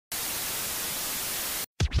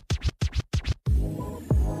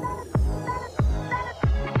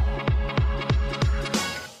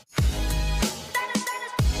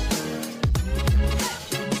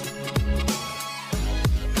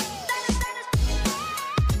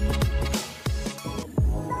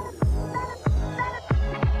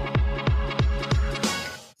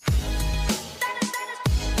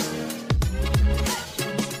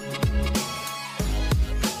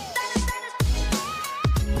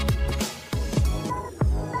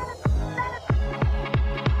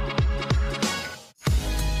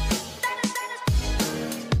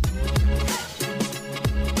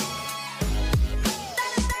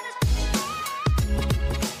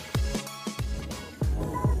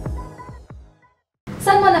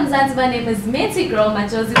Mzansi, my name is Meti Girl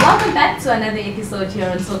Majosi. Welcome back to another episode here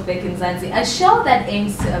on Talkback Mzansi, a show that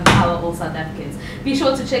aims to empower all South Africans. Be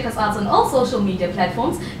sure to check us out on all social media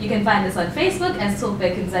platforms. You can find us on Facebook as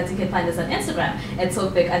Talkback Mzansi. You can find us on Instagram at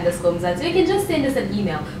Talkback_Mzansi. You can just send us an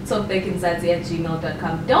email,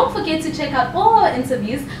 talkbackmzansi@gmail.com. Don't forget to check out all our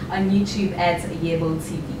interviews on YouTube at Yebo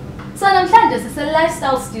TV. So namhlanje is a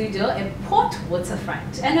lifestyle studio in Port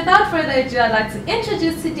Waterfront. And without further ado, I'd like to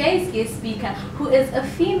introduce today's guest speaker, who is a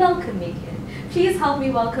female comedian. Please help me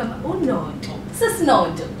welcome Nonto. Sis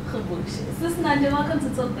Nonto. Sis Nonto, welcome to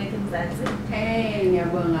Talkback Mzansi. Hey,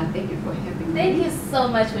 Nyabonga, thank you for having me. Thank you so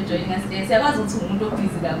much for joining us today. So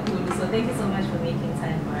thank you so much for making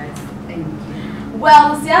time for us. Thank you.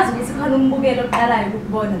 Well, siyazi ukuthi khona umbukelo oqalayo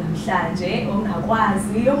ukubona namhlanje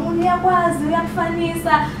ongakwazi omunye uyakwazi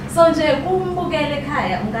uyakufanisa so nje kumbukele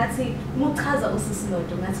ekhaya ungathi umuchaza usisi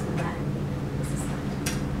Nonto ngathi ubani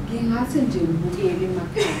Ngingathi nje ubukele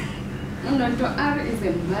emakhaya. Nonto R is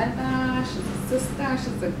a mother, she's a sister,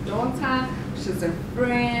 she's a daughter, she's a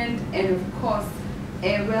friend, and of course a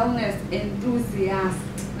wellness enthusiast.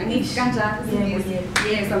 Yes,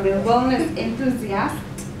 I'm a wellness enthusiast.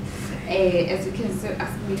 As you can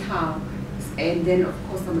ask me how, and then of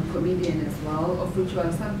course I'm a comedian as well, of which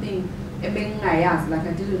was something like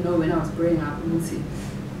I didn't know when I was growing up.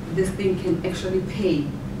 This thing can actually pay.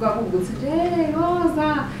 Hey, what's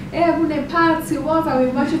that? Hey, party, what's that? We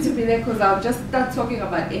want you to be there because I'll just start talking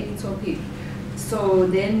about any topic. So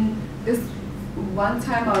then this one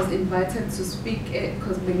time I was invited to speak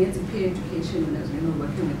because we get to pay education when I was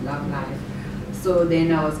working with Love Life. So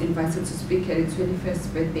then I was invited to speak at a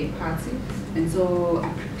 21st birthday party, and so I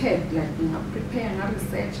prepared, like prepare and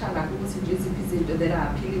research like what that are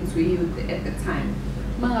appealing to you at the time.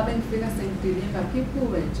 People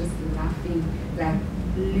were just laughing, like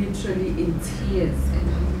literally in tears.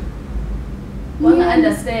 And I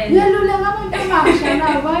understand.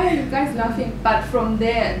 Why are you guys laughing? But from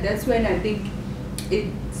there, that's when I think it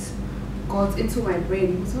got into my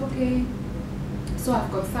brain. It was okay. So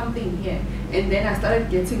I've got something here. And then I started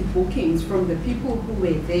getting bookings from the people who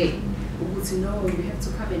were there. Who would know, you have to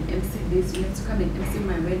come and MC this, you have to come and MC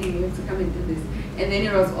my wedding, you have to come and do this. And then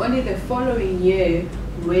it was only the following year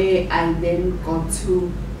where I then got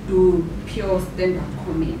to do pure stand-up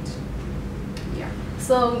comedy. Yeah.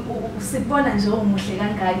 So sibona nje umuhle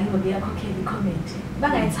kangaka ngoba yakhokhela comedy.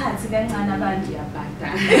 Bangayithathi kancane abantu yabhada.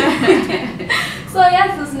 So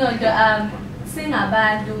yes, Nonto,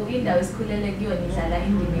 singabantu indawo esikhulele kuyona idlala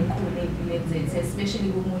indima enkulu empilweni zethu, especially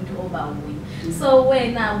kumuntu obawi. So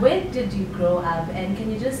where did you grow up, and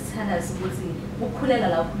can you just tell us ukuthi ukhulela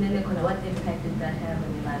la ukhulele khona, what impact did that have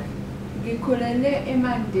on your life? Ngikhulele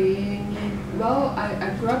eMandeni. Well, I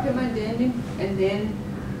grew up in Mandeni, and then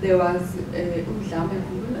there was udlame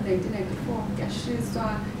in 1994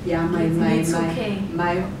 yashiswa. Yeah, my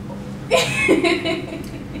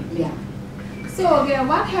yeah. So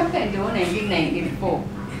what happened in 1994?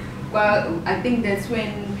 Well, I think that's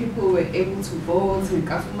when people were able to vote and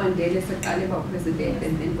Mandela was president,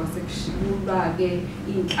 and then was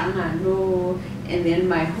and then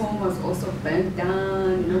my home was also burnt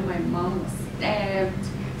down. My mom was stabbed,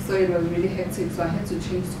 so it was really hectic. So I had to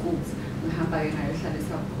change schools.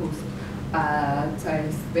 But I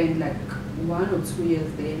spent like 1 or 2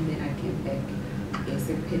 years there, and then I came back.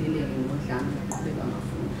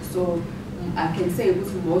 So I can say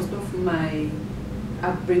most of my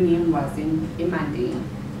upbringing was in Mandeni.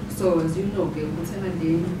 So as you know,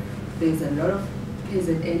 there's a lot of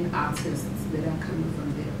KZN artists that are coming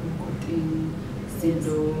from there. Kotin,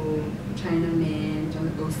 Sido, Chinaman,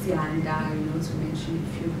 Osianda, to mention a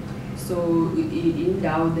few. So in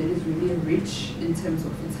Dao, that is really rich in terms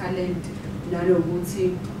of talent.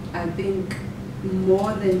 Nanobuti, I think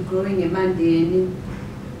more than growing in Mandeni,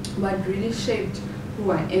 what really shaped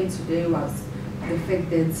who I am today was the fact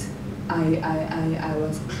that I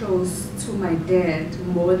was close to my dad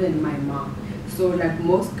more than my mom. So like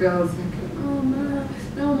most girls, like,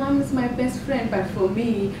 oh mom is my best friend. But for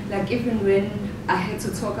me, like even when I had to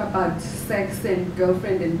talk about sex and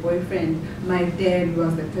girlfriend and boyfriend, my dad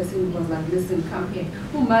was the person who was like, listen, come here.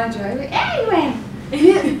 Oh my God, hey when?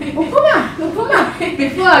 Before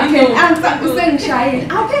I can answer, saying shy,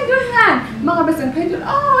 I can do that. Mama was saying,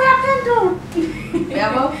 oh, I can do.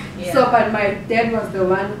 Yeah. So, but my dad was the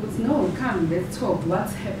one who was, no, come, let's talk.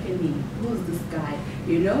 What's happening? Who's this guy?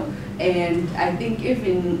 And I think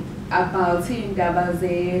even about him, there was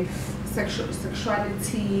a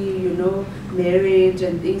sexuality, marriage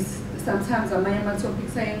and things. Sometimes I might topic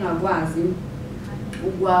saying I was in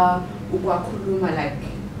like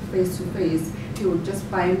face to face. He would just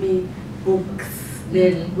buy me books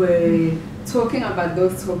that were talking about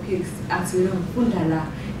those topics, as you know,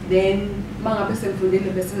 then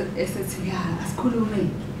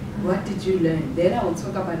what did you learn? Then I will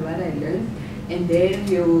talk about what I learned, and then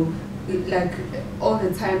he'll like all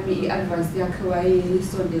the time he advised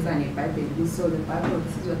so there's an Bible, so the Bible,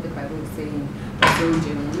 this is what the Bible is saying.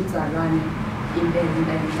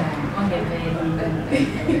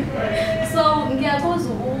 So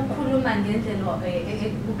ngiyakuzwa ukukhuluma ngendlela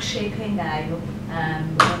ukushape ngayo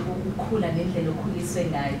ukukhula ngendlela okhuliswe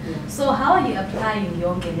ngayo. So how are you applying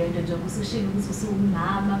yonke lento nje usushilo ukuthi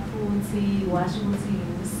usumama futhi washo ukuthi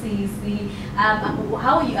usisi,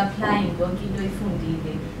 how are you applying yonke into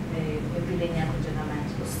oyifundile empilweni yakho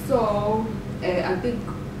njengamanje? So I think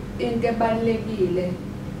into ebalekile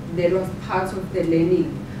that was part of the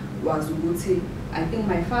learning was ukuthi I think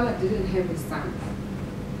my father didn't have a son.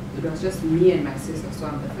 It was just me and my sister. So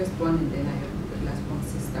I'm the firstborn, and then I have the last-born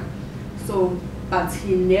sister. So, but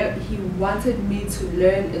he wanted me to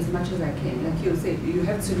learn as much as I can. Like he'll say, you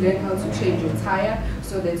have to learn how to change your tire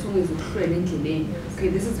so that it's always okay,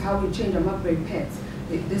 this is how we change our brake pads.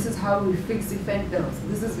 This is how we fix the fenders.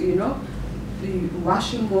 This is, you know, the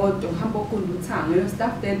washing mode or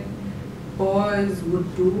stuff that boys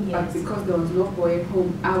would do, yes. But because there was no boy at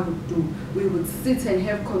home, I would do. We would sit and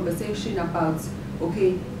have conversation about,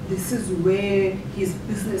 okay, this is where his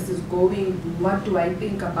business is going. What do I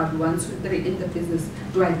think about 1, 2, 3 in the business?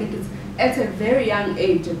 Do I think it's at a very young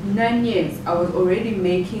age, at 9 years, I was already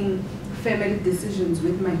making family decisions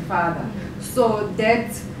with my father. So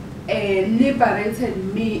that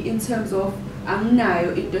liberated me in terms of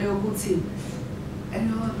anginayo into yokuthi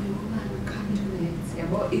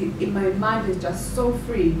in my mind is just so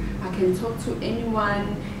free. I can talk to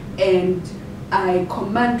anyone and I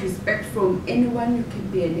command respect from anyone. You can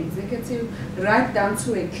be an executive, right down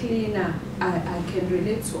to a cleaner. I can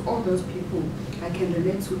relate to all those people. I can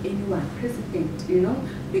relate to anyone, president, you know,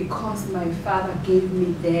 because my father gave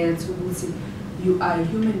me there to say, you are a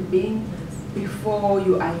human being before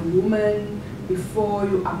you are a woman, before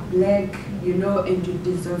you are black, you know, and you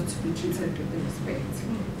deserve to be treated with respect.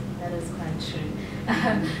 That is quite true.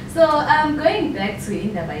 So going back to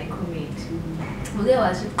indaba yekhomedi, uke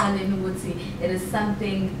washo ekuqaleni ukuthi it is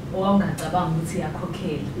something owawungacabanga ukuthi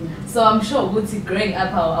yakhokhela. So I'm sure ukuthi growing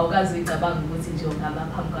up awukazi uyicabanga ukuthi nje ungaba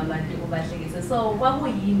phambi kwabantu ubahlekise. So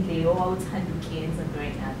kwakuyini le owawuthanda ukuyenza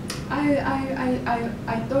growing up?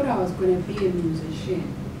 I thought I was going to be a musician.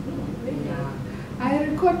 Yeah. I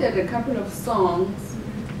recorded a couple of songs,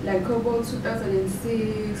 like about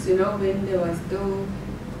 2006, you know, when there was still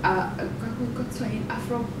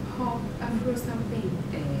Afro pop, Afro something.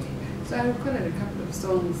 So I recorded a couple of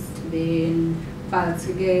songs then, but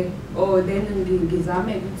again, then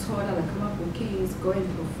ngizame ukuthola like ama bookings, go and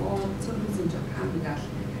perform.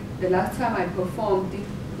 The last time I performed,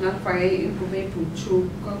 ngafake ingoma eBhutshu,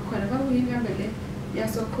 khona kwakuyinamba le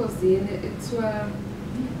yasokhosini, it's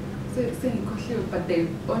sengikhohliwe, but they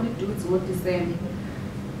only do it more December.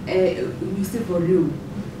 You see volume.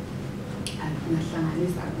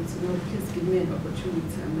 Please give me an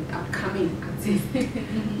opportunity. I'm an upcoming artist.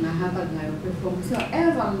 I have a perform. So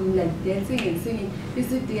as I'm like dancing and singing, you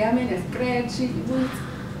see the a scratch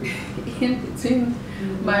in between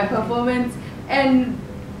my performance. And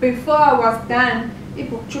before I was done, okay,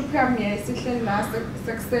 this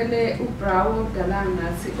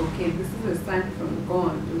is a sign from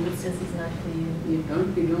God. This is not for you. You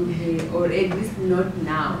don't belong here, or at least not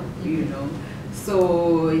now, you know.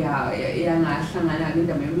 So yeah,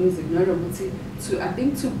 music. I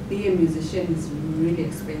think to be a musician is really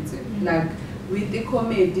expensive. Like with the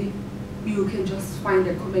comedy, you can just find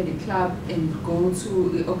a comedy club and go to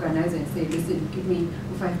the organizer and say, listen, give me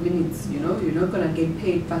 5 minutes. You know, you're not gonna get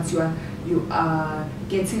paid, but you are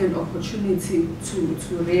getting an opportunity to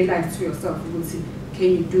realize to yourself, can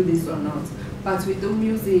you do this or not? But with the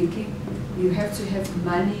music, you have to have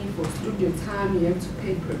money for studio time, you have to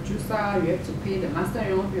pay producer, you have to pay the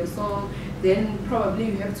mastering of your song, then probably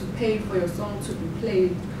you have to pay for your song to be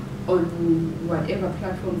played on whatever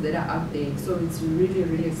platforms that are out there. So it's really,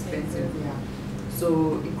 really expensive, yeah.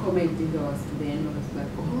 So the comedy was like,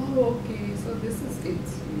 oh, okay, so this is it,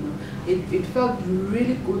 you know. It felt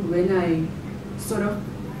really good when I sort of,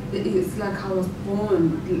 it's like I was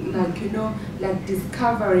born, like, you know, like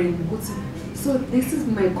discovering, so this is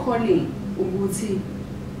my calling.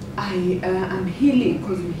 I'm healing,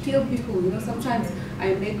 because you heal people, you know. Sometimes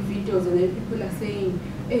I make videos and then people are saying,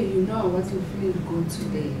 hey, you know, I wasn't feeling good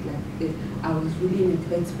today, like I was really in a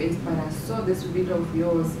bad space, but I saw this video of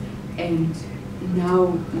yours and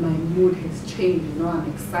now my mood has changed, you know. I'm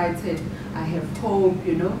excited, I have hope,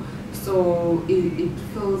 you know. So it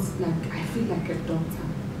feels like I feel like a doctor,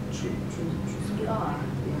 True. You are.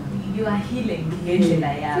 Yeah. You are healing. Yes.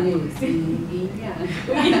 Yeah.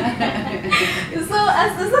 So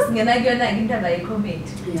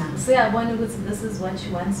so this is what she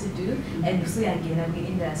wants to do, and so the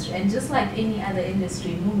industry, and just like any other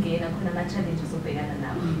industry, challenges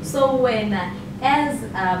so when as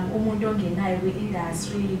umuntu ongenayo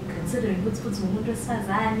kwi-industry, considering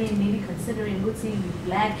ukuthi maybe considering ukuthi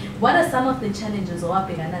black, what are some of the challenges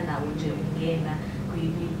owabhekana nawo nje ungena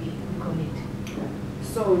kwi-comedy?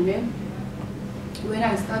 So when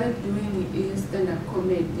I started doing stand-up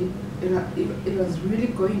comedy, it was really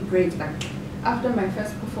going great. Like after my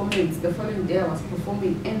first performance, the following day I was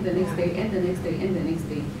performing, and the next day, and the next day, and the next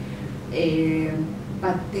day.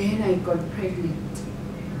 But then I got pregnant.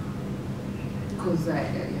 Because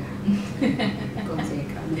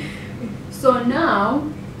so now,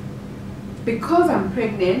 because I'm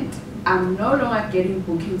pregnant, I'm no longer getting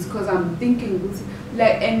bookings because I'm thinking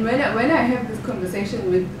like, and when I have this conversation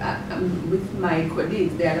with my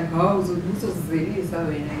colleagues, they're like, oh, so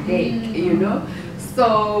when I take, you know.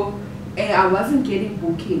 So I wasn't getting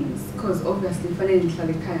bookings because obviously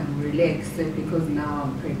I'm relaxed because now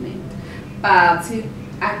I'm pregnant. But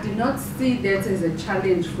I did not see that as a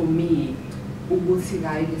challenge for me. So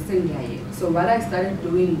what I started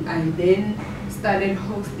doing, I then started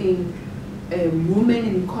hosting women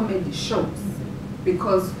in comedy shows,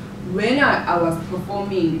 because when I was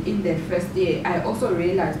performing in that first year, I also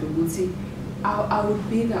realized I would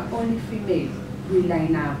be the only female we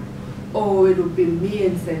line up, or it would be me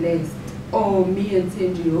and Celeste, or me and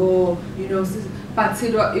Tenji, or you know, but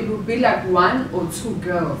it would be like one or two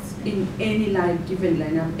girls in any given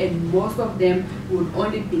lineup, and most of them would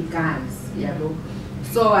only be guys. Yeah,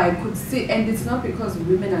 so I could see, and it's not because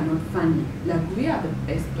women are not funny. Like, we are the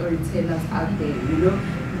best storytellers out there, you know.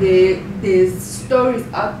 There's stories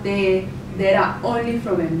out there that are only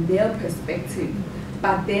from a male perspective,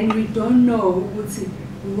 but then we don't know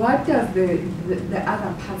what does the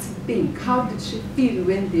other party think. How did she feel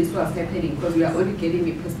when this was happening? Because we are only getting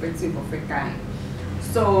a perspective of a guy.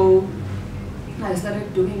 So I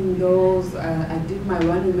started doing those. I did my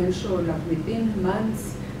one-woman show like within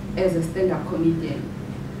months as a stand-up comedian,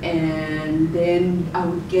 and then I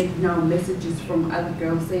would get now messages from other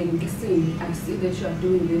girls saying, listen, I see that you are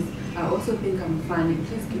doing this, I also think I'm funny,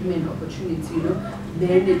 please give me an opportunity, you know.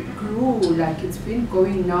 Then it grew, like it's been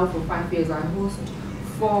going now for 5 years. I host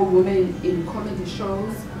 4 women in comedy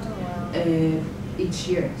shows each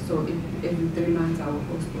year, so every 3 months I will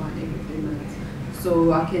host one every 3 months.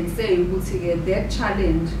 So I can say that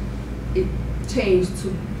challenge, it changed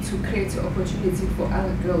to create an opportunity for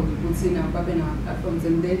other girls in our platforms,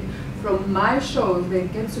 and then from my shows they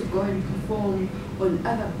get to go and perform on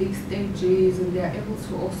other big stages, and they're able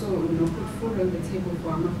to also, you know, put food on the table for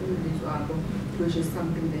our family to have, which is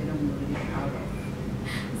something that I'm really proud of.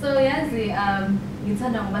 So yazi,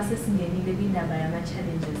 ngithanda ngoba sesingenile kwindaba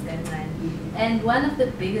yama-challenges kancane, and one of the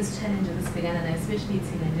biggest challenges esibhekana nayo, especially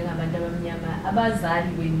thina njengabantu abamnyama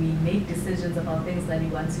abazali, when we make decisions about things that we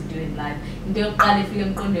want to do in life, into yokuqala efika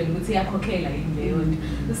emqondweni ukuthi iyakhokhela yini leyo nto.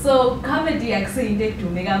 So comedy akuseyinto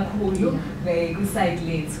edume kakhulu kwiside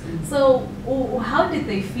lethu. So how did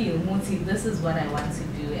they feel ukuthi this is what I want to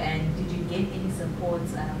do, and did you get any support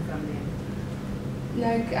from them?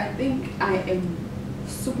 Like, I think I am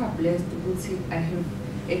super blessed to I have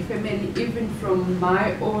a family, even from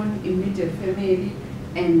my own immediate family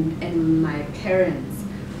and my parents.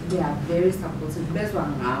 They are very supportive. That's why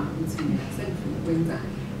I'm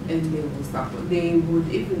and they will support. They would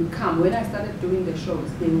even come when I started doing the shows.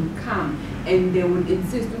 They would come and they would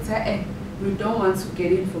insist to say, hey, we don't want to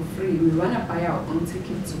get in for free. We want to buy our own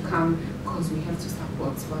ticket to come because we have to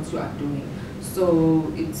support what you are doing.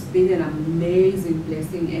 So it's been an amazing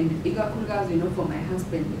blessing, and you know, for my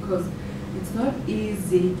husband, because it's not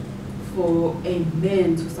easy for a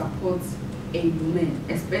man to support a woman,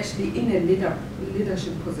 especially in a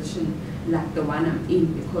leadership position like the one I'm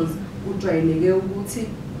in, because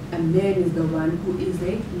a man is the one who is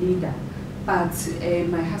a leader. But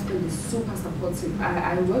my husband is super supportive.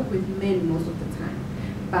 I work with men most of the time,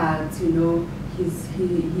 but you know, he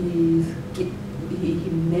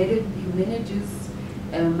manages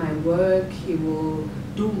my work. He will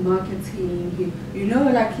do marketing. You know,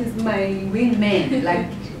 like he's my wingman.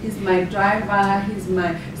 Like he's my driver. He's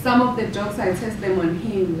my. Some of the jokes I test them on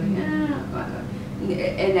him. Like,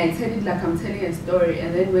 and I tell it like I'm telling a story.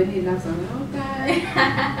 And then when he laughs, I'm like, okay.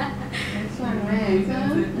 That's one,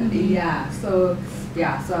 right? Yeah. So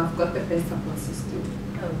I've got the best support system.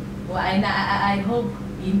 Oh, well, I hope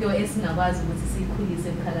into esingakwazi ukuthi siyikhulise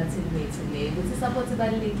emphakathini wethu le ukuthi support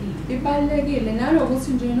ibalulekile. Ibalulekile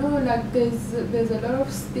nanokuthi nje, you know, like there's a lot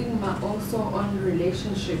of stigma also on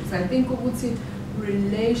relationships. I think ukuthi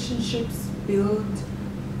relationships build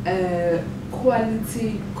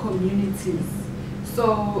quality communities.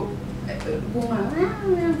 So but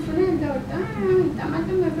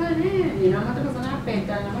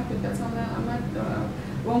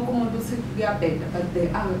they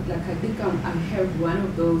are like, I think I have one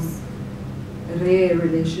of those rare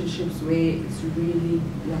relationships where it's really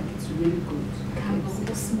good.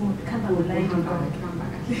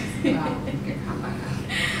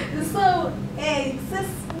 So,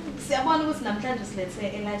 siyabona ukuthi namhlanje silethe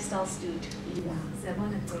a lifestyle studio. Yeah.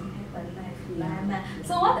 Siyabona gcwele herbal life.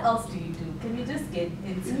 So what else do you do? Can you just get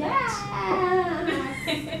into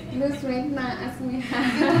Let's wait now, ask me how.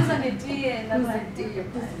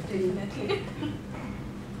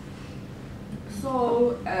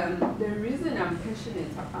 So the reason I'm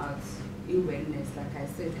passionate about awareness, like I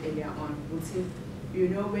said earlier on, you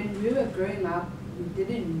know, when we were growing up, we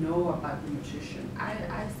didn't know about nutrition.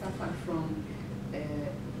 I suffered from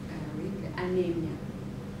anemia.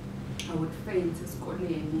 I would faint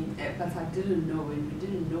but I didn't know, and we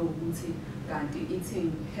didn't know that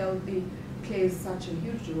eating healthy plays such a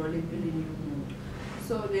huge role in building your mood.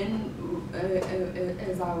 So then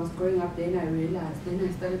as I was growing up, then I realized, then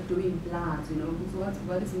I started doing bloods, you know, so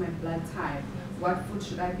what is my blood type? What food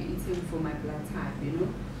should I be eating for my blood type, you know?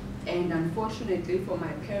 And unfortunately for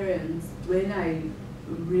my parents, when I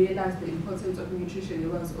realized the importance of nutrition,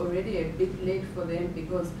 it was already a bit late for them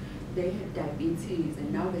because they had diabetes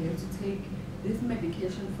and now they have to take this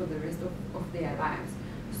medication for the rest of their lives.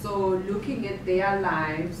 So looking at their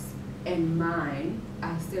lives and mine,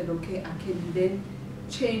 I said, okay, I can then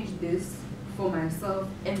change this for myself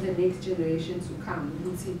and the next generation to come.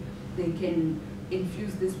 They can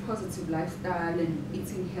infuse this positive lifestyle and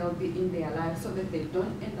eating healthy in their lives so that they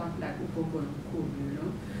don't end up like ugogo and cool, you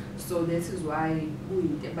know. So this is why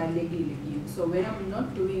so when I'm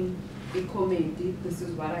not doing a comedy, this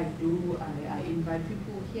is what I do. I invite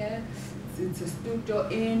people here. It's a studio,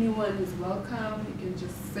 anyone is welcome. You can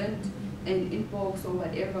just send an inbox or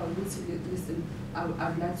whatever. Listen,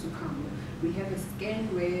 I'd like to come. We have a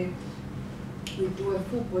scan where we do a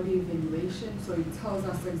full body evaluation, so it tells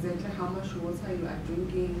us exactly how much water you are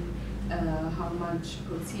drinking, how much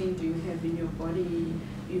protein do you have in your body,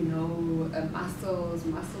 you know, muscles,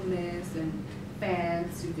 muscle mass, and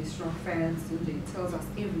fats, strong fats. So it tells us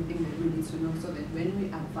everything that we need to know, so that when we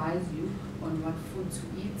advise you on what food to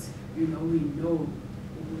eat, you know, we know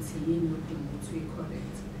what's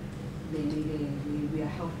correct. We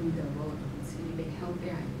are helping the world to be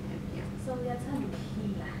healthier and happier. So we are trying to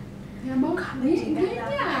heal.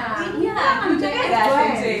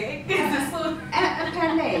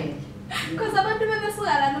 Because abantu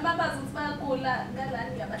bebesuka la noma bazi ukuthi bayagula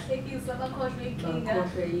ngalani ngiyabahlekisa bakhohlwe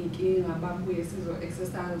inkinga babuye sizo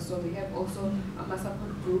exercise. So we have also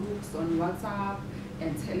support groups on WhatsApp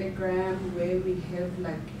and Telegram where we have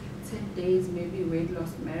like 10 days maybe weight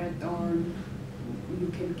loss marathon. You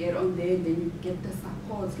can get on there and then you get the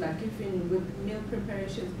support, like even with meal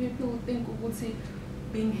preparations. People think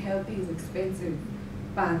being healthy is expensive,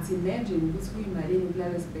 but imagine this we a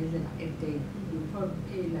day, you probably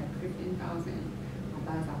pay like 15,000.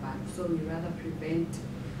 So we rather prevent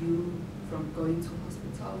you from going to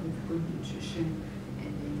hospital with good nutrition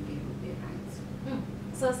and then get it right.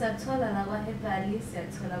 So siyathola la kwaHebali,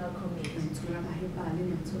 siyathola kwaComedy.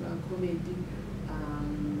 Siyathola comedy,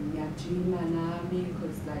 yajima nami,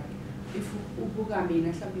 because like if ubuka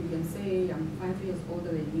mina, you can say I'm 5 years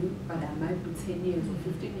older than you, but I might be 10 years or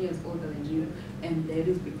 15 years older than you, and that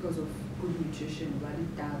is because of good nutrition, what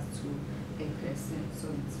it does to a person. So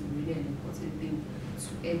it's really an important thing to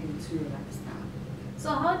add into your lifestyle. So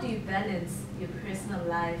how do you balance your personal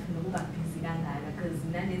life nokuba busy kangaka, because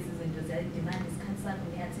nalezi zinto ziyademand isikhathi sakho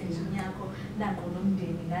ne-attention yakho nakho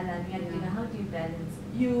nomndeni ngalana uyadinga. How do you balance?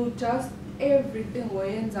 You just, everything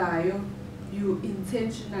oyenzayo, you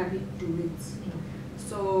intentionally do it.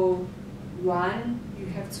 So one, you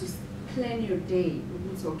have to plan your day.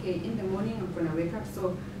 It's okay, in the morning I'm gonna wake up,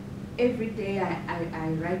 so every day I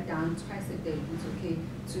write down twice a day. It's okay,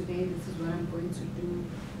 today this is what I'm going to do,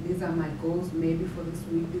 these are my goals maybe for this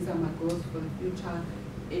week, these are my goals for the future.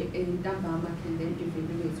 In Dambama can then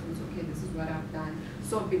evaluate, it's okay, this is what I've done.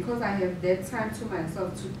 So because I have that time to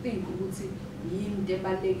myself to think, I'm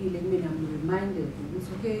reminded, it's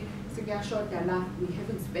okay, we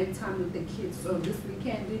haven't spent time with the kids, so this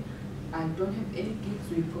weekend I don't have any gigs,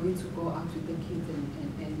 we're going to go out with the kids and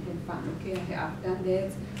have fun. Okay, I've done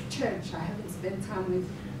that. Church, I haven't spent time with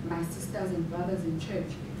my sisters and brothers in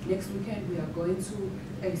church. Next weekend we are going to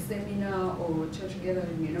a seminar or church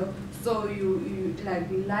gathering, you know. So you like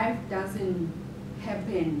life doesn't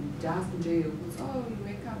happen just you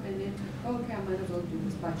wake up and then okay, I might as well do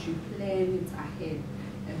this, but you plan it ahead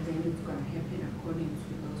and then it's gonna happen according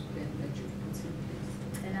to those plans that you put in place.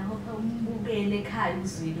 And I hope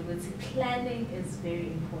planning is very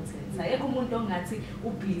important. So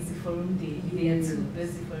busy for a day, they are too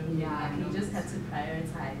busy for a day. Yeah, you just have to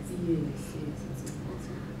prioritize. Yes, it's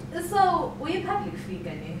important. So we're a public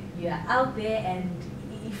figure, you're out there and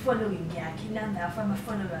following number from my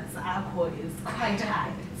followers is quite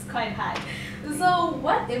high. It's quite high. So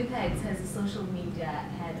what impact has social media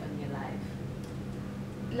had on your life?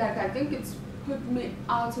 Like I think it's put me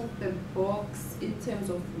out of the box in terms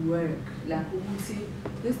of work. Like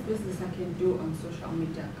this business I can do on social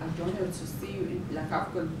media. I don't have to see you in, like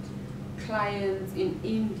I've got clients in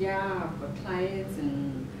India, I've got clients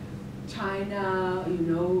in China, you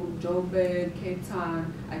know, Joburg, Cape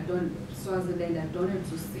Town, Swaziland, I don't have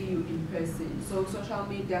to see you in person. So social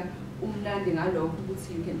media, you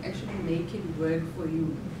can actually make it work for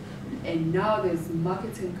you. And now there's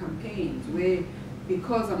marketing campaigns where,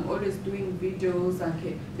 because I'm always doing videos,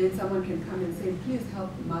 then someone can come and say, please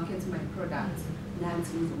help market my products. You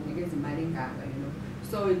know.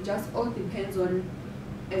 So it just all depends on,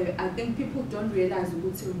 I think people don't realize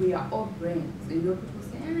we are all brands. You know, people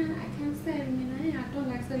say, I can't sell, I don't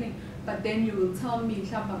like selling. But then you will tell me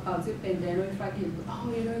about it, and then if I can,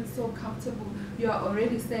 oh, you know, it's so comfortable. You are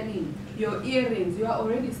already selling your earrings. You are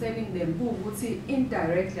already selling them.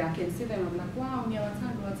 Indirectly, I can see them. I'm like, wow,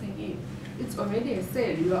 it's already a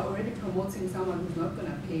sale. You are already promoting someone who's not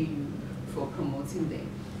gonna pay you for promoting them.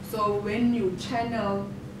 So when you channel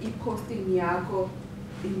e-posting yako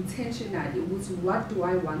intentionally, what do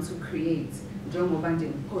I want to create?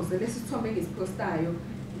 Post. Let's just talk about this postayo.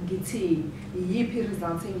 Resulting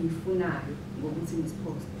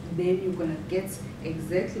post, then you're gonna get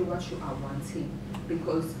exactly what you are wanting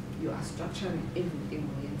because you are structuring everything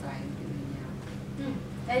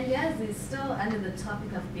And yes, it's still under the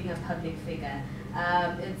topic of being a public figure.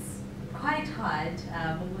 It's quite hard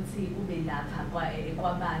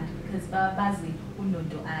because babazi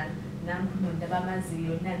Nonto R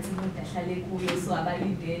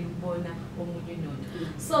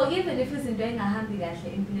so even if it's doing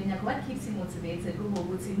what keeps you motivated?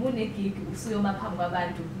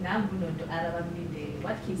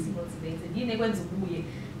 What keeps you motivated?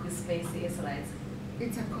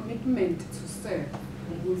 It's a commitment to serve.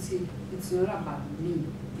 It's not about me,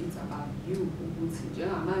 it's about you. It's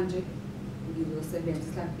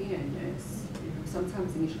like being a nurse. Sometimes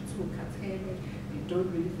you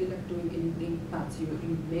don't really feel like doing anything, but you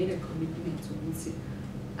made a commitment to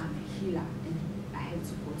I'm a healer and I have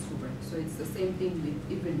to go to work. So it's the same thing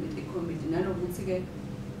even with the comedy.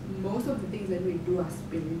 Most of the things that we do are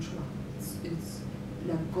spiritual. It's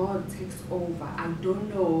like God takes over. I don't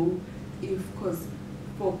know if, because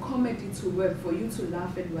for comedy to work, for you to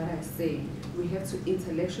laugh at what I say, we have to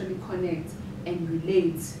intellectually connect and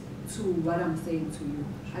relate to what I'm saying to you.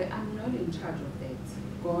 I'm not in charge of that.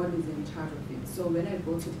 God is in charge of it. So when I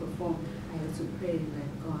go to perform, I have to pray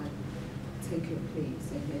like, God, take your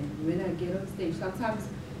place. And then when I get on stage, sometimes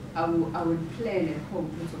I would plan at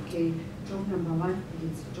home. It's okay, joke number 1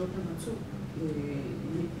 is joke number 2.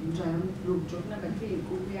 Joke number 3,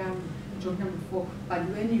 joke number 4. But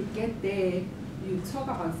when you get there, you talk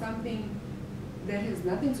about something that has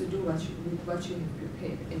nothing to do with what you have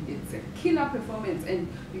prepared, and it's a killer performance, and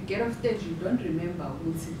you get off stage, you don't remember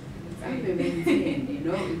what's you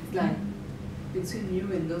know, it's like between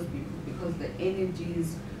you and those people, because the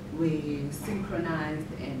energies were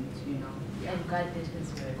synchronized, and you know, yeah. And God did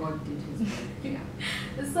His work. God did His work. Yeah.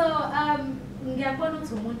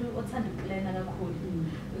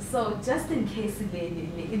 So just in case the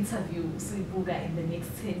interview Suibuga in the next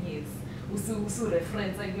 10 years,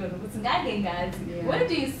 reference where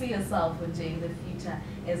do you see yourself in the future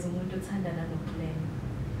as umuntu othandana nokulena?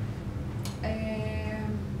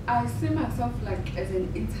 I see myself like as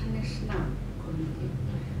an international comedian.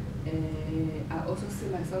 I also see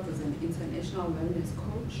myself as an international wellness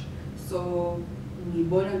coach. So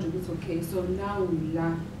okay, so now we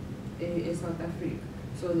are in South Africa.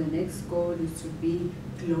 So the next goal is to be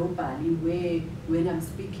globally, where when I'm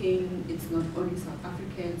speaking, it's not only South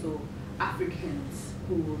Africans or Africans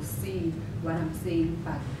who will see what I'm saying,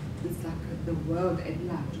 but it's like the world at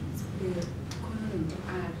large. It's where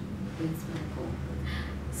that's my goal.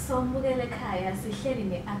 So Mugele Kaya,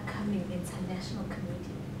 sihleli upcoming international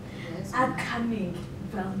comedian, yes, upcoming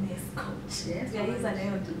wellness coach. Yes, yes.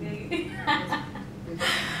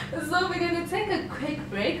 So we're going to take a quick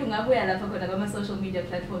break. Ungabuya lapha khona kuma social media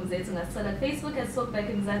platforms zethu. Ungasithola Facebook at Talkback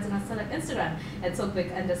Mzansi, ungasithola Instagram at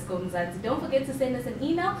Talkback_Mzansi. Don't forget to send us an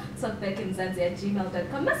email,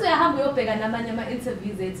 talkbackmzansi@gmail.com. Mase uyahamba uyobheka namanye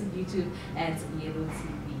ama-interviews zethu YouTube at Yellow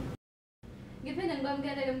TV. Ngiphinde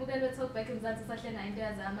ngikwamukele mbukelo we-Talkback Mzansi sahlena into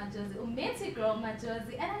yazama Jozi, uMethi Girl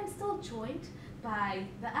Majozi, and I'm still joined by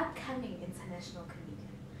the upcoming international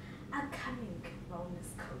comedian, upcoming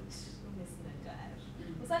wellness coach, Miss Nonto R.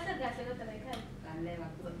 Usahleli kahle kodwa la ekhaya? Kahle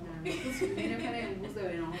kakhulu. Mina kufanele ngibuze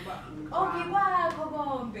wena ngoba Kwakho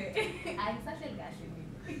bombe. Hayi ngisahleli kahle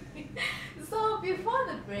mina. So before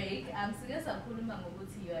the break, sike sakhuluma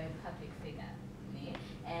ngokuthi you are a public figure, ne?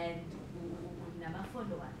 And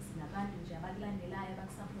nama-followers, nabantu nje abakulandelayo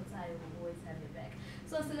abakusupportayo who always have your back.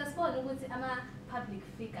 So sike sibone ukuthi ama-public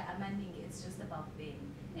figure amaningi, it's just about them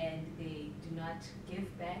and they do not give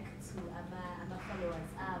back to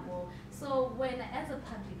ama-followers abo. So when as a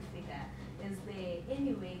public figure, is there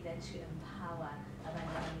any way that you empower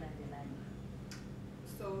abantu abakulandelayo?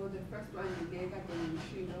 So the first one you gave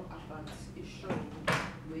about a show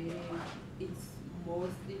where it's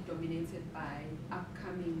mostly dominated by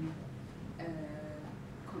upcoming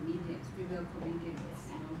comedians, female comedians,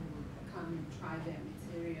 who come and try their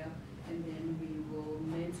material, and then we will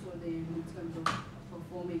mentor them in terms of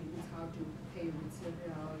performing, with how to play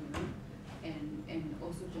material, and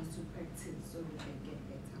also just to practice so that they get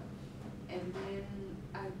better. And then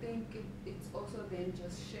I think it's also then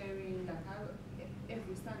just sharing, like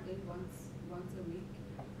every Sunday, once a week,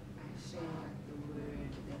 I share like the word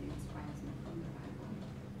that inspires me from the Bible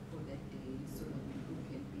for that day, so that people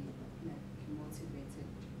can be like motivated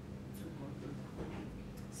to go through the whole week.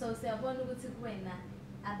 So siyabona ukuthi kuwena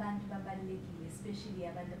abantu babalekile, especially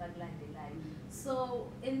abantu abakulandelayo. So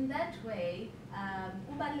in that way,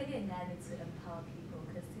 kubaleke ngani to empower people?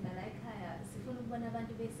 Because thina la ekhaya sifuna ukubona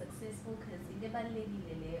abantu be successful, because into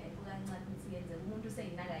ebalekile leyo ekukancane ukuthi yenze umuntu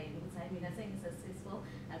useyinaka yena ukuthi hayi mina sengi-successful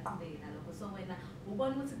aqhubeke nalokho. So wena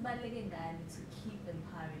ubona ukuthi kubaleke ngani to keep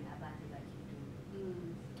empowering abantu like you do?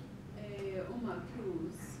 Umar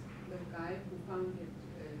Cruz, the guy who founded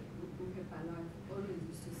Life, always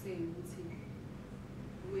used to say,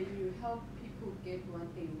 when you help people get what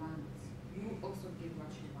they want, you also get what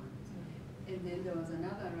you want. And then there was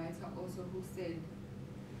another writer also who said,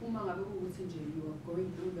 you are going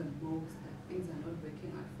through the most, that things are not working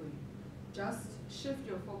out for you. Just shift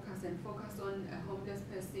your focus and focus on a homeless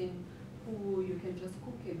person who you can just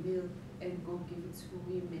cook a meal and go give it to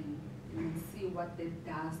him and see what that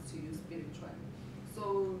does to you spiritually.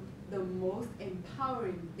 So the most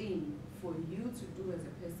empowering thing for you to do as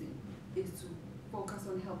a person is to focus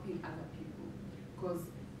on helping other people, because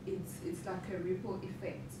it's like a ripple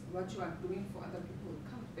effect. What you are doing for other people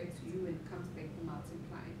comes back to you and comes back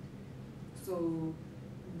multiplied. So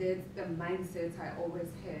that's the mindset I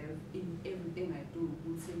always have in everything I do.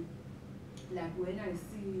 Like when I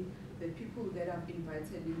see the people that I've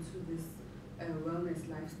invited into this wellness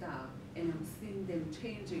lifestyle, and I'm seeing them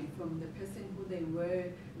changing from the person who they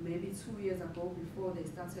were maybe 2 years ago before they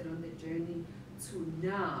started on the journey to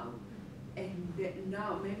now. And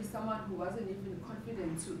now maybe someone who wasn't even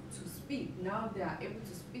confident to speak, now they are able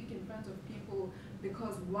to speak in front of people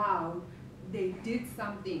because wow, they did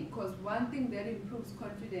something. Because one thing that improves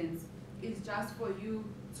confidence is just for you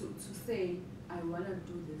to say, I want to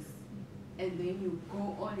do this. And then you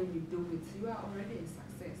go on and you do it. You are already a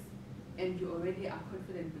success. And you already are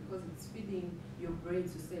confident because it's feeding your brain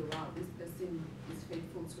to say, wow, this person is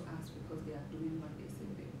faithful to us because they are doing what they say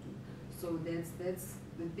they do. So that's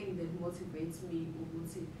the thing that motivates me.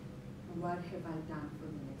 What have I done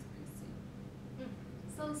for the next person?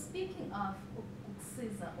 So speaking of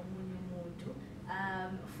ukusiza omunye umuntu,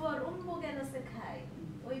 for umbukelo sekhaya,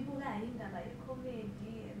 oyibuka indaba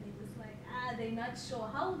ye-comedy, and they just like, they're not sure.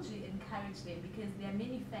 How would you encourage them? Because there are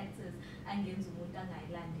many factors angenza umuntu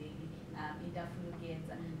angayilandeli into afuna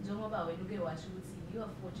ukuyenza. Njengoba wena uke washo ukuthi you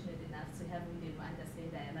are fortunate enough to have umndeni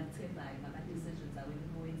o-understandayo abakuthembayo ngama-decisions awena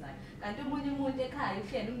owenzayo. Kanti omunye umuntu ekhaya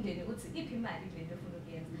uhleli umndeni uthi iphi imali kule nto ofuna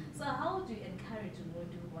ukuyenza. So how would you encourage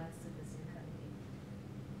umuntu who wants to pursue comedy?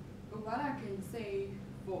 What I can say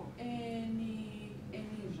for any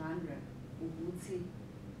genre,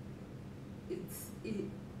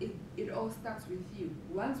 it all starts with you.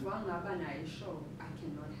 Once one ngaba show, I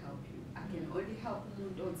cannot help you. I can only help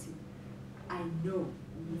umuntu. I know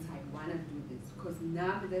that I wanna do this because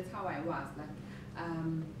now that's how I was. Like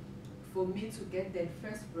for me to get that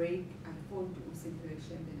first break, I phoned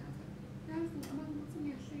Usimpration and I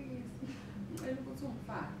was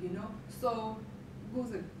like, you know. So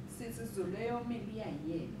who's a since Zuleo maybe a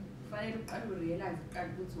year. Finally, I realized I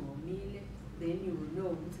go to Omile. then you will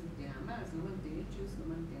know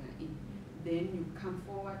then you come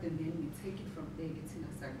forward and then we take it from there, get in a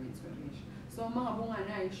segment relation. So I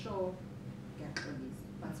show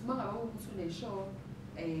but show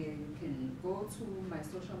you can go to my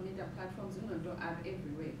social media platforms, Nonto R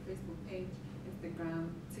everywhere, Facebook page, Instagram,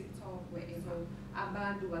 TikTok, wherever.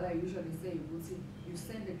 Abantu, what I usually say, you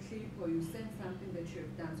send a clip or you send something that you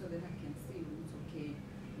have done so that I can see it's okay.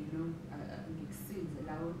 You know, exceeds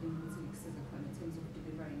allowed them to exceed in terms of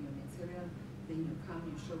delivering your material. Then you come,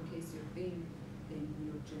 you showcase your thing, then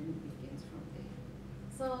your journey begins from there.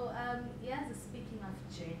 So, yes, speaking of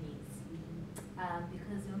journeys,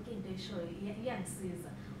 because yonke into eshoyo iyangisiza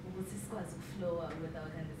ukuthi sikwazi ukuflowa with our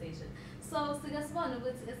conversation. So sikasibona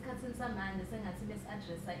ukuthi esikhathini samanje sengathi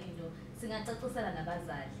besi-addressa into singacacisela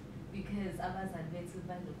nabazali, because abazali bethu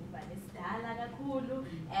banokuba nesidala kakhulu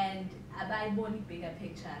and abayibona i-bigger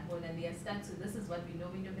picture bona they are stuck to this is what we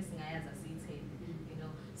know, into besingayazi asiyitheni, you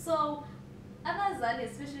know. So abazali,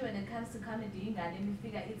 especially when it comes to comedy, ingane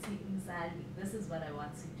imifika ithi mzali, this is what I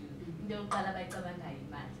want to do, into yokuqala bayicabangayo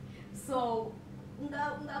imali. So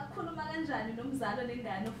ungakhuluma kanjani nomzali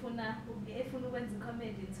onengane efuna ukwenza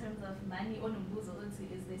comedy in terms of money, onombuzo uthi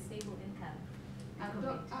is there stable income? I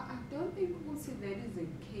don't think that is a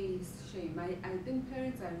case, Shame. I think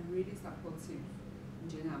parents are really supportive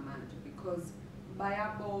njengamanje because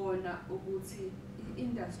bayabona ukuthi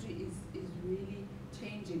industry is really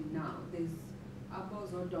changing now. There's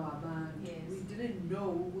yes. We didn't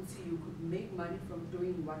know ukuthi you could make money from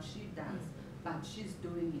doing what she does. But she's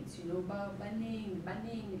doing it, you know, banning,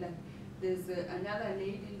 like there's another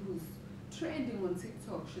lady who's trending on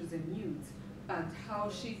TikTok, she's a mute, but how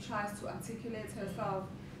she tries to articulate herself,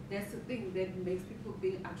 that's the thing that makes people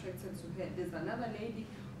be attracted to her. There's another lady,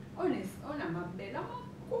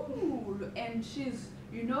 and she's,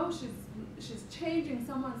 you know, she's changing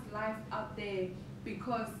someone's life out there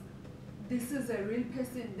because this is a real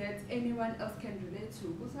person that anyone else can relate to.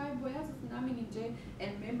 Because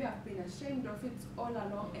and maybe I've been ashamed of it all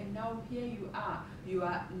along, and now here you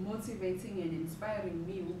are motivating and inspiring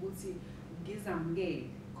me. Because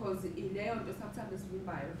sometimes we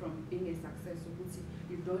buy from being a success.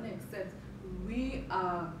 You don't accept we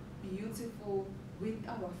are beautiful with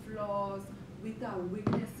our flaws, with our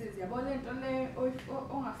weaknesses.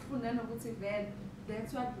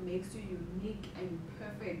 That's what makes you unique and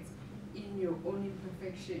perfect in your own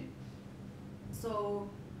imperfection. So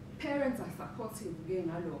parents are supportive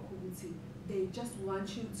they just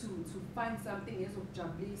want you to find something else of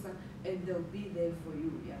Jablisa and they'll be there for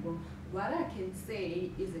you. Yeah, but what I can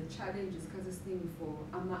say is a challenge is because this thing for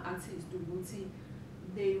ama artists to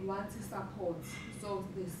they want to support. So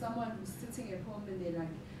there's someone who's sitting at home and they're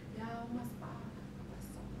like, yeah, I must support.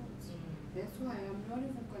 That's why I'm not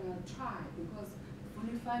even gonna try because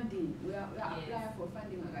only funding, we are applying for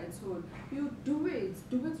funding, like I told you, do it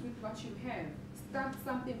with what you have. Start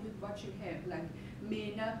something with what you have. Like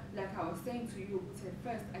Mena, like I was saying to you at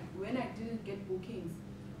first, when I didn't get bookings,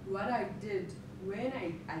 what I did when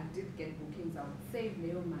I did get bookings, I would save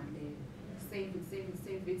little money, save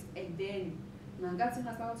it, and then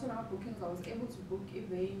bookings, I was able to book a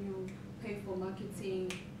venue, pay for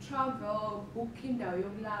marketing, travel, booking the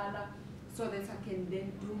so that I can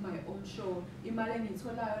then do my own show. I'm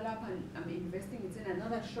investing it in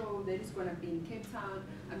another show that is going to be in Cape Town.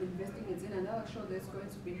 I'm investing it in another show that's going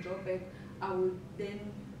to be in Joburg. I will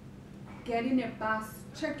then get in a bus,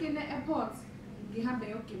 check in the airport.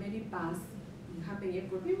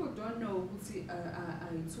 People don't know I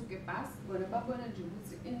took a bus, but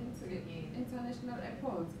international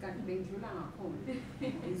airports can be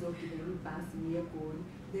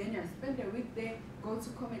then I spend a week there, go to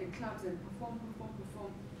comedy clubs and perform.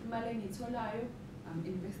 I'm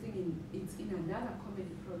investing in another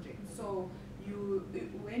comedy project. So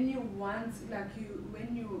when you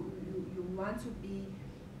want to be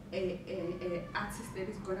a artist that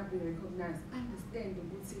is gonna be recognized, understand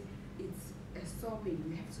it's a sowing.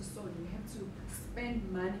 You have to sow. You have to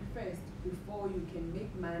spend money first before you can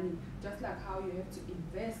make money. Just like how you have to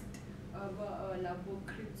invest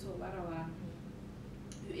crypto, whatever.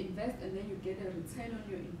 You invest and then you get a return on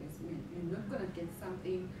your investment. You're not gonna get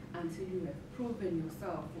something until you have proven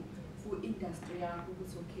yourself. For industry,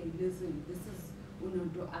 it's okay. Listen, this is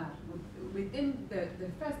Nonto R. Within the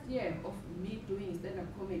first year of me doing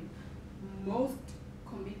stand-up comedy, most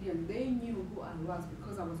comedians, they knew who I was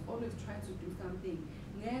because I was always trying to do something.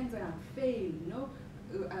 And I failed, you know.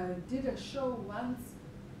 I did a show once,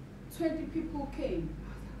 20 people came.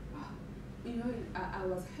 You know, I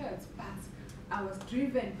was hurt, but I was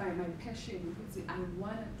driven by my passion because I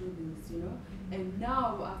want to do this, you know. And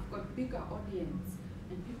now I've got bigger audience.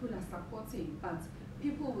 and people are supporting, but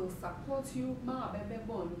people will support you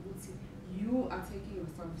you are taking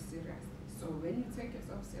yourself seriously. So when you take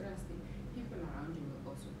yourself seriously, people around you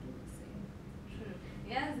will also do the same. True.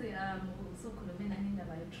 Yes, so khulumela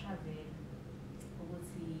ngendaba yo travel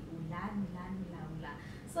ukuthi ulani.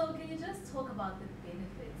 So can you just talk about the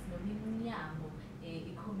benefits noma iminyango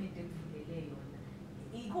ikhomedi ekuvulele yona?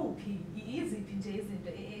 Ikuphi iziphi nje izinto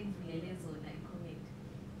ekuvulele zona ikhomedi?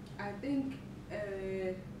 I think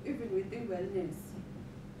even within wellness,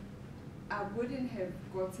 I wouldn't have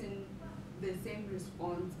gotten the same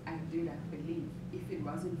response I did, I believe, if it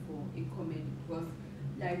wasn't for e-comedy. Because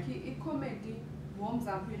like e-comedy warms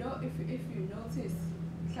up, you know, if you notice,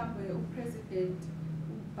 President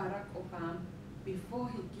Barack Obama, before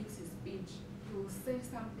he gives his speech, he will say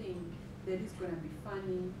something that is going to be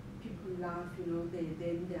funny. People laugh, you know,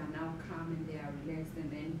 then they are now calm and they are relaxed, and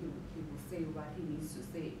then he will say what he needs to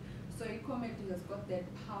say. So e-comedy has got that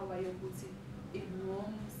power, it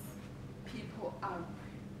warms people up,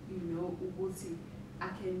 you know, Uguti. I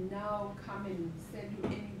can now come and sell you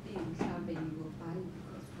anything, and you will buy it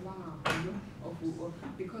because wow, you know,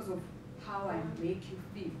 because of how I make you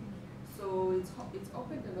feel. So it's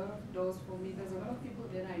opened a lot of doors for me. There's a lot of people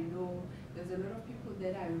that I know. There's a lot of people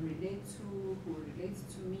that I relate to, who relates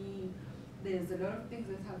to me. There's a lot of things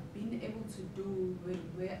that I've been able to do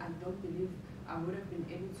where I don't believe I would have been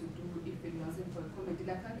able to do if it wasn't for comedy.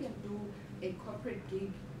 Like I can do a corporate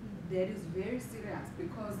gig that is very serious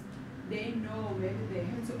because they know maybe they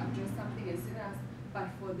have to address something as serious, but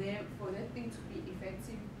for that thing to be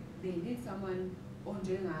effective, they need someone on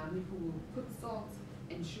who will put salt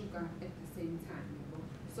and sugar at the same time. You know?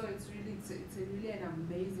 So it's really an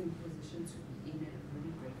amazing position to be in, and I'm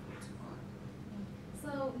really grateful to God. So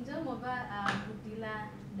njengoba udila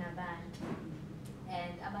nabantu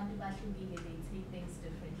and abantu bahlukile, they take things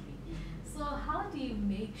differently. So how do you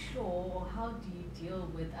make sure, or how do you deal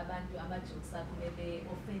with abantu abajokes up maybe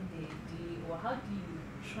offended, or how do you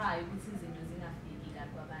try ukuthi izinto zingafiki la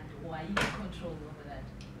kwabantu, or are you in control over that?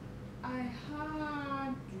 I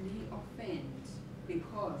hardly offend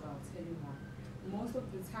because I'll tell you what, most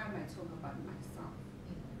of the time I talk about myself.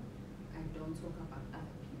 I don't talk about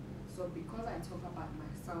other people. So because I talk about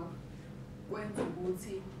myself, when to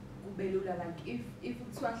Buti, like if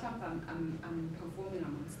I'm performing,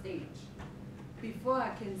 I'm on stage, before I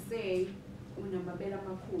can say unamabela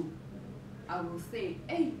makulu, I will say,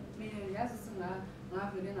 hey, mina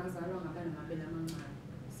ngavele ngazalwa ngabana mabela amancane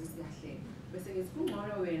sisiyahleka bese ngithi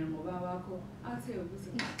kungcono wena ngoba wakho athe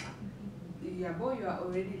ukuthi yabo, you are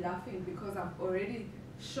already laughing because I've already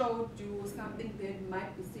showed you something that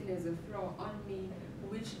might be seen as a flaw on me,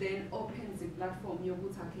 which then opens the platform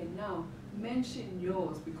yokuthi I can now mention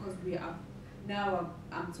yours, because we are now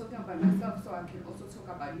I'm talking about myself, so I can also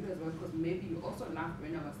talk about you as well, because maybe you also laughed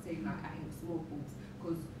when I was saying that I have small boobs,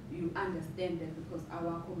 because you understand that because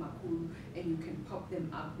awako makulu, and you can pop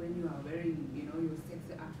them up when you are wearing, you know, your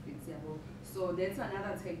sexy outfits. So that's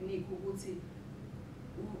another technique ukuthi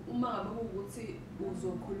uma ngabe ukuthi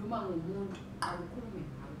uzokhuluma ngomuntu awukhulume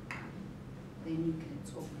ngawe, then you can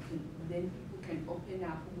talk, then people can open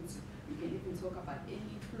up ukuthi you can even talk about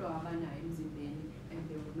any flaw abanayo emzimbeni, and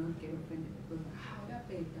they will not get offended because how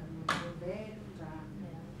uyabheda vele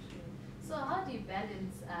njani. So how do you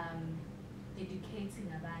balance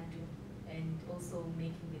educating abantu and also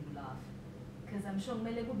making them laugh? Because I'm sure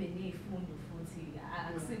kumele kube nezifundo futhi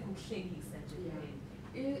akusikho ukuhlekisa nje kuphela.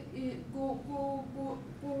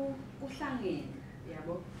 Kuhlangene,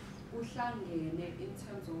 yabo, kuhlangene in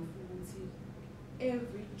terms of ukuthi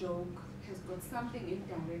every joke has got something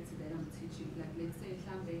indirect that I'm teaching. Like let's say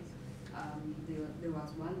there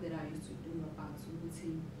was one that I used to do about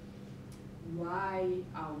ukuthi why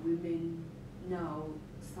are women now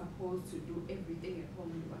supposed to do everything at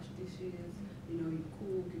home? You wash dishes, you know, you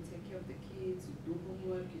cook, you take care of the kids, you do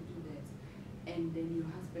homework, you do that. And then your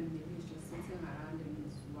husband maybe is just sitting around and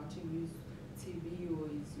is watching news TV or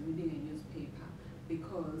is reading a newspaper.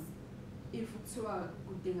 Because if it's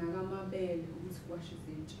wash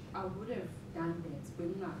it, I would have done that,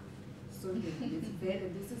 but not. So it's better.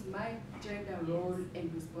 This is my gender role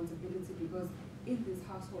and responsibility, because in this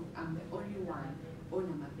household I'm the only one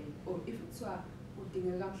on my bed. Or if it's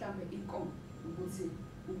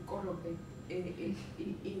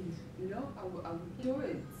you know, I will do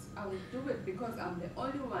it. I will do it because I'm the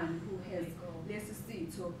only one who has less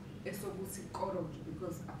seat. So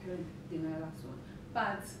because apparently the last one.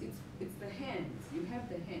 But it's the hands. You have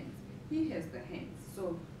the hands. He has the hands.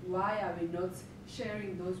 So why are we not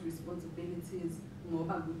sharing those responsibilities?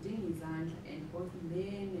 And both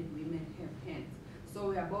men and women have hands. So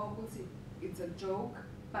we are both, it's a joke,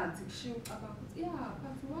 but yeah,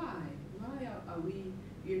 but why? Why are we,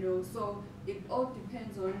 you know? So it all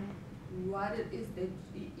depends on what it is that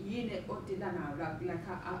like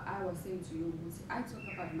I was saying to you, I talk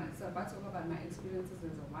about myself, I talk about my experiences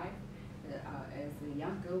as a wife, as a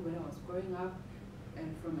young girl when I was growing up,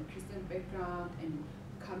 and from a Christian background, and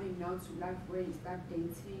coming now to life where you start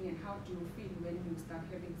dating, and how do you feel when you start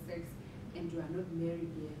having sex and you are not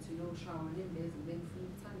married yet, you know, shower and then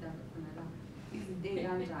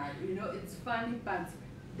you know, it's funny, but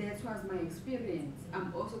that was my experience.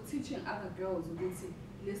 I'm also teaching other girls who say,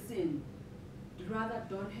 listen, rather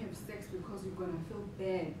don't have sex because you're gonna feel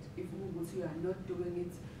bad if you are not doing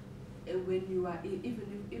it when you are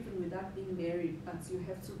even without being married, but you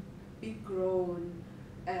have to be grown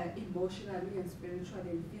emotionally and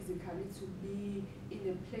spiritually and physically to be in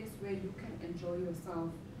a place where you can enjoy yourself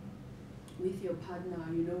with your partner.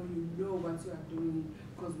 You know what you are doing,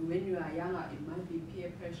 because when you are younger it might be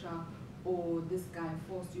peer pressure or this guy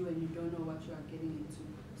forced you and you don't know what you are getting into.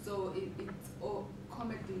 So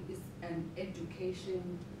comedy is an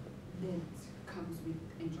education that comes with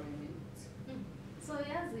enjoyment. So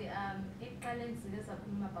yazi ekuqaleni sike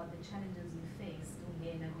sakhuluma about the challenges you faced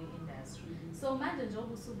ungena kwi-industry. So manje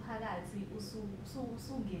njengoba usuphakathi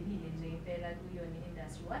usungenile nje impela kuyona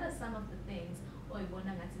i-industry, what are some of the things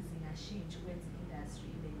oyibona ngathi zingashintsha ukwenza i-industry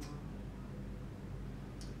ibe ngcono?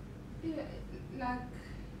 Yeah, like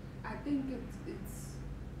I think it's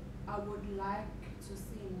I would like to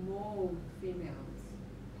see more females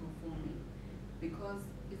performing, because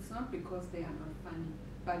it's not because they are not funny,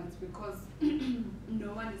 but it's because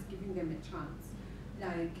no one is giving them a chance.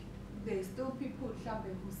 Like, there's still people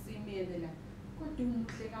who see me and they're like, what do you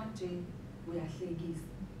think? We are shaggies.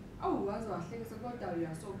 Oh, you are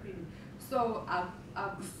so pretty. So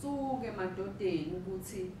I've so get my daughter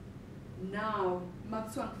now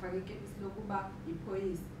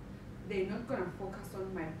they're not going to focus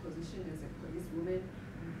on my position as a policewoman.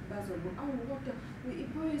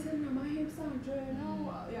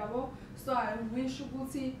 So I wish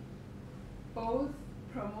both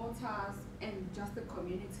promoters and just the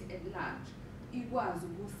community at large, it was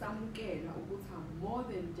more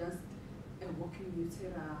than just a walking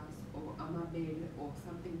uterus or amabele or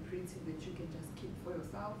something pretty that you can just keep for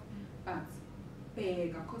yourself, but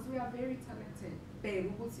because we are very talented,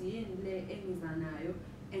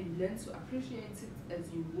 and learn to appreciate it as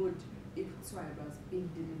you would if it was being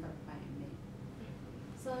delivered by a man.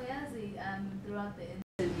 So yazi throughout the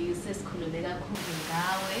interview sesikhulumela kakhulu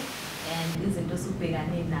ngawe and izinto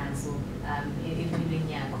osubhekane nazo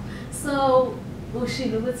empilweni yakho. So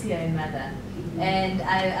ushilo ukuthi you're a mother, and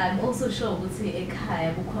I'm also sure ukuthi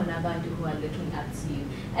ekhaya kukhona abantu who are looking up to you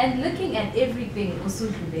and looking at everything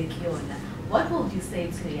osudlule kuyona. What would you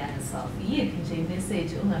say to your younger self? Yiphi nje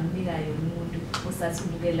imessage ungamnika yona umuntu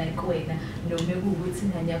osathubukela kuwena noma kuukuthi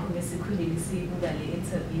ingane yakho ngesikhulile siyibuka le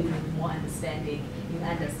interview with more understanding, you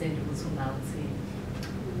understand ukuthi ungawuthini?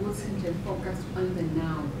 Ukuthi nje focus on the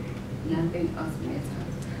now, nothing else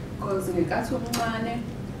matters. Because ngekathi umncane,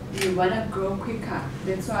 you wanna grow quicker.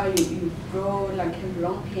 That's why you grow, like have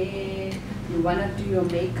long hair, you wanna do your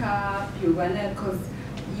makeup, you wanna, because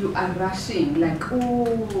you are rushing, like,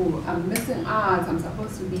 oh, I'm missing out, I'm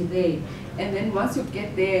supposed to be there. And then once you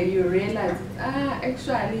get there, you realize,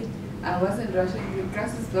 actually, I wasn't rushing. The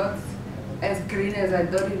grass is not as green as I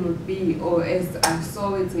thought it would be, or as I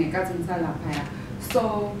saw it in Salapaya.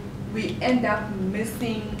 So we end up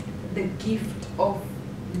missing the gift of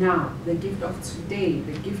now, the gift of today,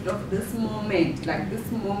 the gift of this moment. Like, this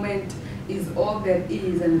moment is all that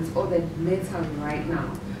is, and it's all that matters right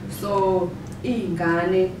now. So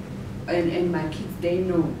Ingane and my kids, they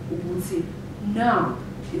know Ubuti now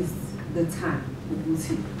is the time.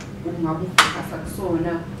 Ubuti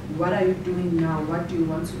what are you doing now? What do you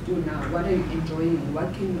want to do now? What are you enjoying?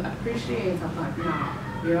 What can you appreciate about now?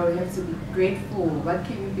 You know, you have to be grateful. What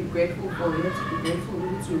can you be grateful for? You have to be grateful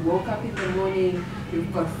because you woke up in the morning,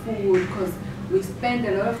 you've got food, because we spend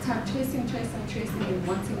a lot of time chasing and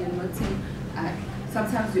wanting.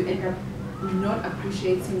 Sometimes you end up not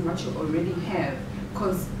appreciating what you already have,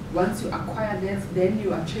 because once you acquire that, then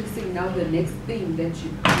you are chasing now the next thing that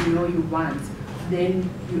you know you want. Then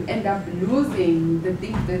you end up losing the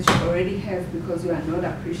things that you already have because you are not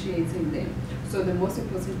appreciating them. So the most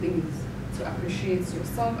important thing is to appreciate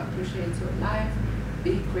yourself, appreciate your life,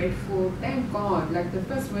 be grateful, thank God. Like, the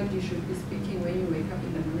first word you should be speaking when you wake up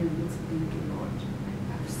in the morning is thank you, Lord.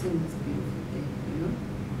 I've seen this beautiful day, you know.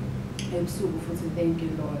 I'm so grateful to thank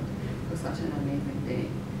you, Lord, for such an amazing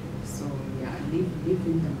day. So yeah, live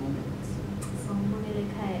in the moment. So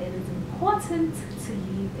Munelekaya, it is important to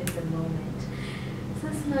live in the moment. So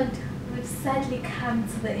it's not we've sadly come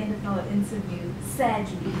to the end of our interview.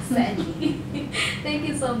 Sadly, sadly. Thank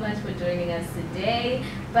you so much for joining us today.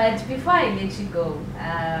 But before I let you go,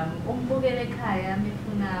 umbukele ekhaya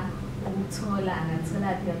mifuna ukuthola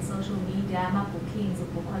angathola on social media, ama-bookings,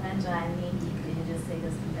 ubukwa kanjani? Can you just take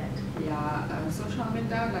us through that? Yeah, social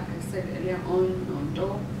media, like I said earlier on,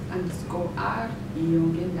 Nonto_R,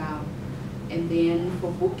 now. And then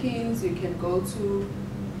for bookings, you can go to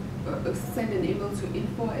send an email to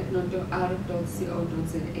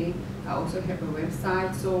info@nontor.co.za. I also have a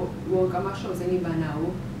website, so Wogama shows anybody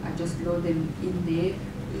now. I just load them in there,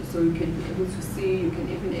 so you can be able to see. You can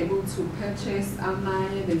even able to purchase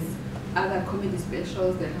online. There's other comedy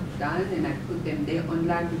specials that I've done, and I put them there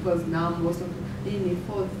online because now most of in the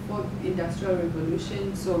fourth industrial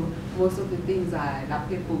revolution, so most of the things are that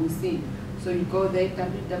people will see. So you go there,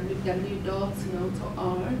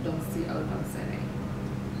 www.nontor.co.za.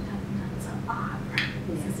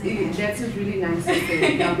 That's really nice to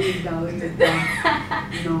say.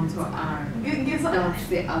 www.Nonto R.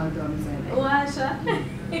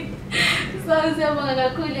 So siyabonga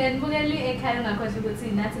kakhulu and bukeli ekhaya ungakhohlwa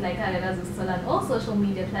ukuthi nathi la ekhaya uyakwazi usithola on all social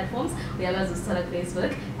media platforms. Uyakwazi usithola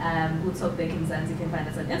Facebook, uTalkback Mzansi. You can find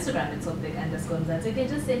us on Instagram at @talkback_Mzansi. You can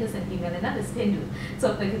just send us an email and that is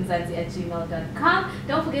talkbackmzansi@gmail.com.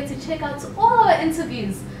 Don't forget to check out all our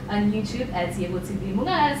interviews on YouTube at Yebo TV.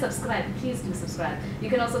 Munga subscribe, please do subscribe. You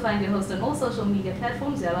can also find your host on all social media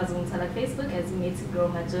platforms. Uyakwazi ungithola Facebook as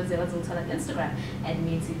 @MeTiGirlMajules. Uyakwazi ungithola Instagram at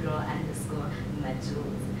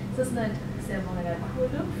 @MeTiGirl_Majules. So it's not siyabonga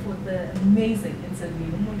kakhulu for the amazing interview.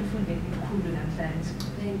 Umuntu ufunde kakhulu namhlanje.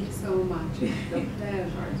 Thank you so much. The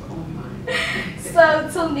pleasure is all mine. So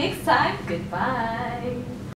till next time, goodbye.